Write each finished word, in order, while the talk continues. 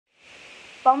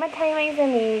Bon matin mes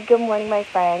amis, good morning my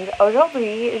friends.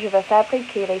 Aujourd'hui, je vais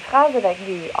fabriquer les phrases avec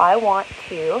vous. I want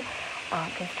to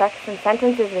construct some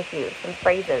sentences with you, some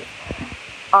phrases.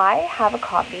 I have a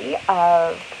copy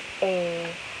of a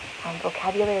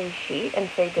vocabulary sheet, une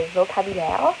feuille de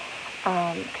vocabulaire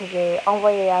que j'ai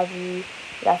envoyé à vous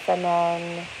la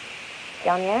semaine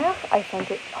dernière. I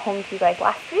sent it home to you guys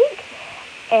last week.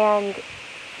 And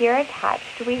here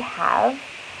attached we have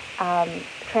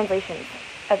translations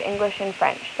of English and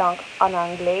French. Donc, en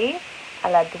anglais,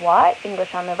 à la droite,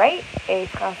 English on the right, et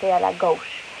français à la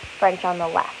gauche, French on the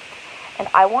left. And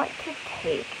I want to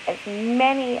take as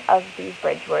many of these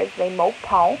bridge words, les mots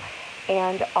ponts,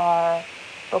 and our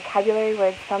vocabulary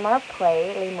words from our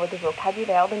play, les mots de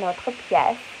vocabulaire de notre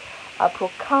pièce,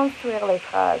 pour construire les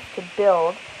phrases, to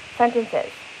build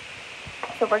sentences.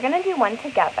 So we're going to do one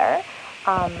together.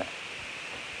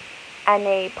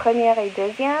 Année première et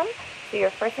deuxième, so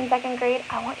your first and second grade,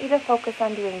 I want you to focus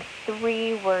on doing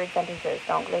 3-word sentences.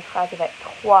 Donc, les phrases avec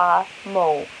 3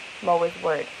 mots. Mot is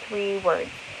word, 3 words.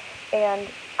 And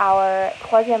our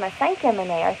troisième et cinquième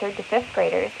année, our 3rd to 5th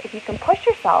graders, if you can push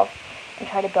yourself and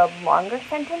try to build longer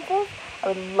sentences, I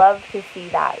would love to see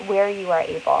that, where you are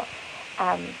able.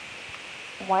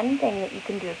 One thing that you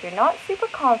can do if you're not super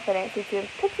confident, if you're un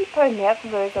petit peu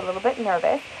nerveuse, a little bit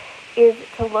nervous, is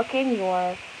to look in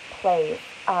your plays,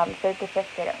 3rd to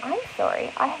 5th grader. I'm sorry,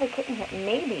 I have a kitten here.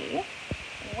 Maybe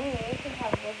we can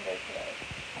have visitors today.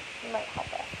 You might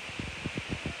help us.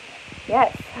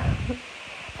 Yes.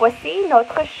 Voici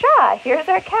notre chat. Here's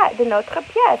our cat de notre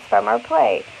pièce from our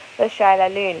play, Le chat et la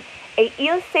lune. Et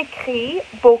il s'écrie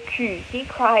beaucoup. He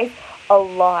cries a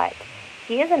lot.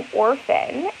 He is an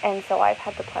orphan, and so I've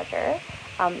had the pleasure,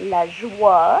 la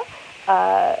joie,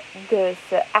 de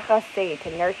se arroser,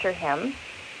 to nurture him.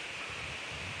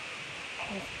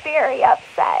 And he's very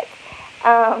upset.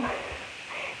 So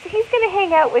he's going to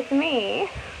hang out with me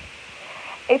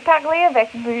et parler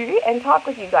avec vous and talk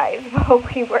with you guys while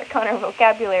we work on our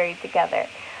vocabulary together.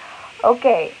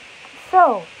 Okay,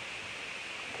 so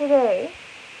today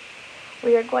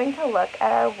we are going to look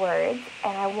at our words,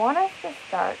 and I want us to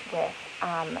start with,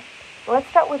 let's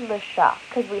start with le chat,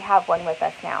 because we have one with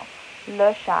us now.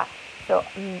 Le chat. So,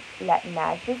 la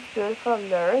majuscule for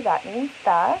le, that means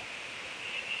the.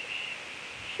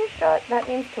 Chuchote, that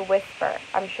means to whisper.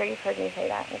 I'm sure you've heard me say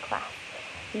that in class.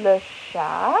 Le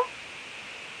chat.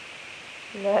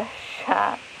 Le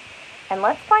chat. And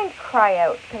let's find cry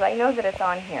out, because I know that it's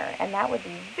on here, and that would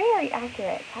be very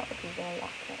accurate. That would be very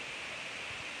accurate.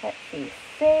 Let's see.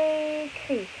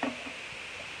 S'écrie.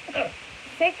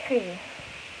 S'écrie.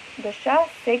 Le chat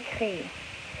s'écrie.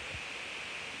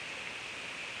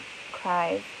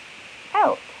 Cries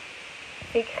out.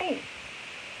 S'écrie.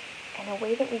 And a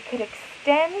way that we could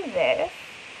extend this,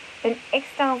 an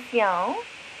extension,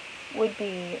 would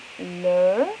be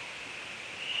le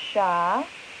chat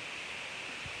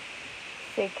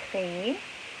s'écrie.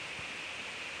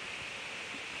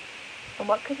 And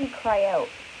what could he cry out?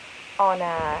 On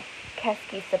a qu'est-ce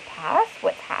qui se passe,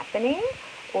 what's happening,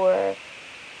 or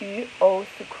au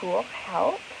secours,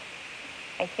 help.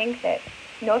 I think that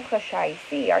notre chat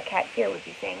ici, our cat here, would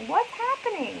be saying, what's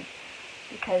happening?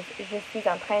 Because je suis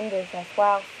en train de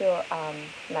s'asseoir sur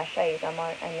ma chaise. I'm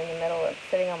in the middle of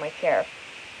sitting on my chair.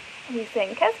 He's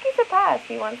saying, qu'est-ce qui se passe?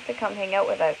 He wants to come hang out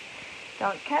with us.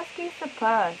 Donc, qu'est-ce qui se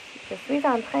passe? Je suis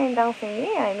en train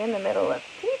d'enseigner. I'm in the middle of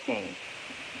teaching.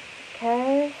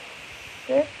 Qu'est-ce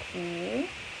qui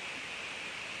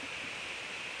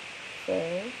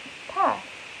se passe?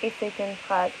 Et c'est une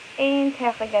phrase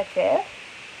interrogative.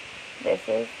 This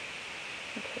is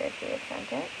interrogative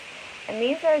sentence. And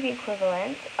these are the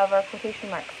equivalent of our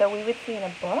quotation marks. So we would see in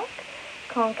a book,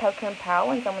 quand quelqu'un parle,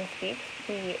 when someone speaks,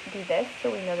 we do this so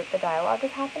we know that the dialogue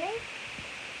is happening.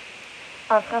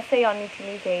 En français, on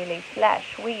utilise les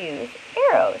flèches. We use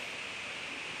arrows.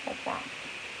 Like that.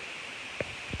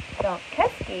 Donc,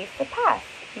 qu'est-ce qui se passe?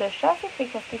 Le chat s'écrie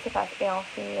qu'est-ce qui se passe et on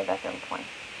finit avec un point.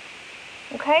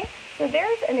 Okay? So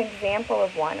there's an example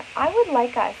of one. I would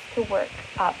like us to work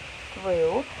up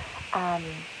through,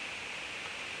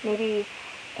 maybe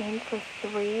aim for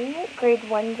 3 grade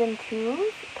 1s and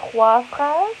 2s, 3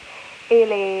 phrases, et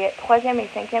les 3e et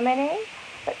 5e année.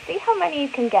 Let's see how many you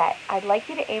can get. I'd like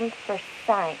you to aim for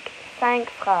 5. 5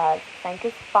 phrases. 5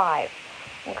 is 5.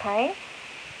 Okay?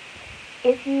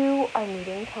 If you are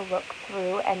needing to look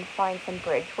through and find some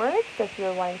bridge words, so if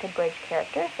you're wanting to bridge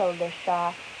characters, so le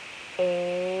chat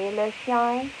et le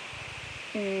chien,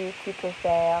 ou tu peux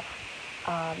faire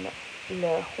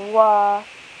le roi,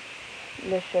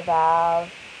 le cheval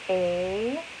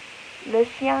et le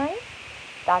chien.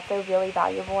 That's a really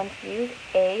valuable one to use.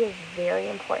 A is very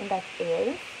important. That's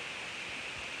is.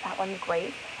 That one's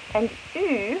great. And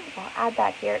U, we'll add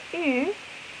that here. U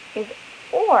is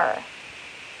or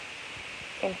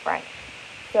in French.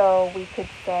 So we could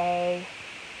say,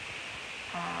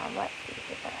 let's see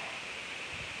here.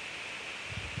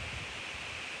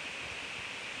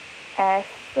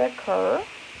 Est-ce que,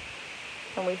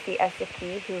 and we see est-ce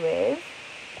qui, who is.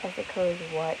 Est-ce que is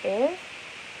what is.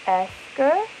 Est-ce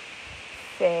que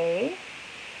c'est,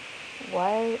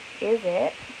 what is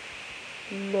it?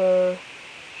 Le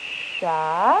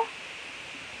chat.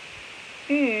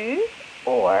 U,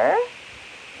 or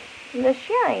le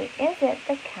chien, is it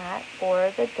the cat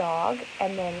or the dog?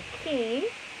 And then qui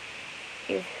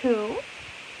is who.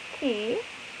 Qui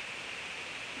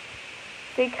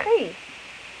s'écrit.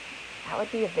 That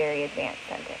would be a very advanced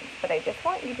sentence, but I just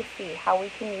want you to see how we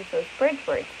can use those bridge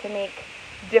words to make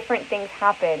different things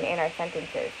happen in our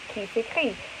sentences. Qui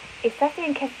s'écrit? Et ça, c'est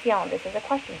une question. This is a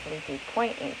question, so we do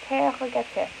point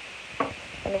interrogatif.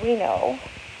 And we know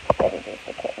that it is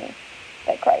the kitten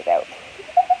that cries out.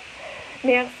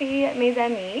 Merci, mes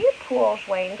amis, pour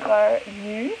joindre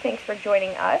nous. Thanks for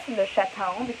joining us, le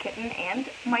chaton, the kitten, and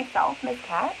myself, Miss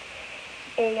Cat.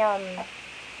 Et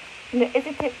ne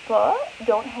hésitez pas,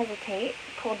 don't hesitate,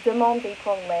 pour demander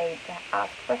pour l'aide, to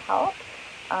ask for help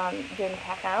d'un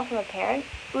parent, from a parent,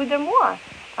 ou de moi,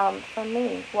 from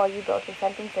me, while you build your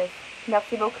sentences.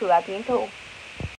 Merci beaucoup, à bientôt.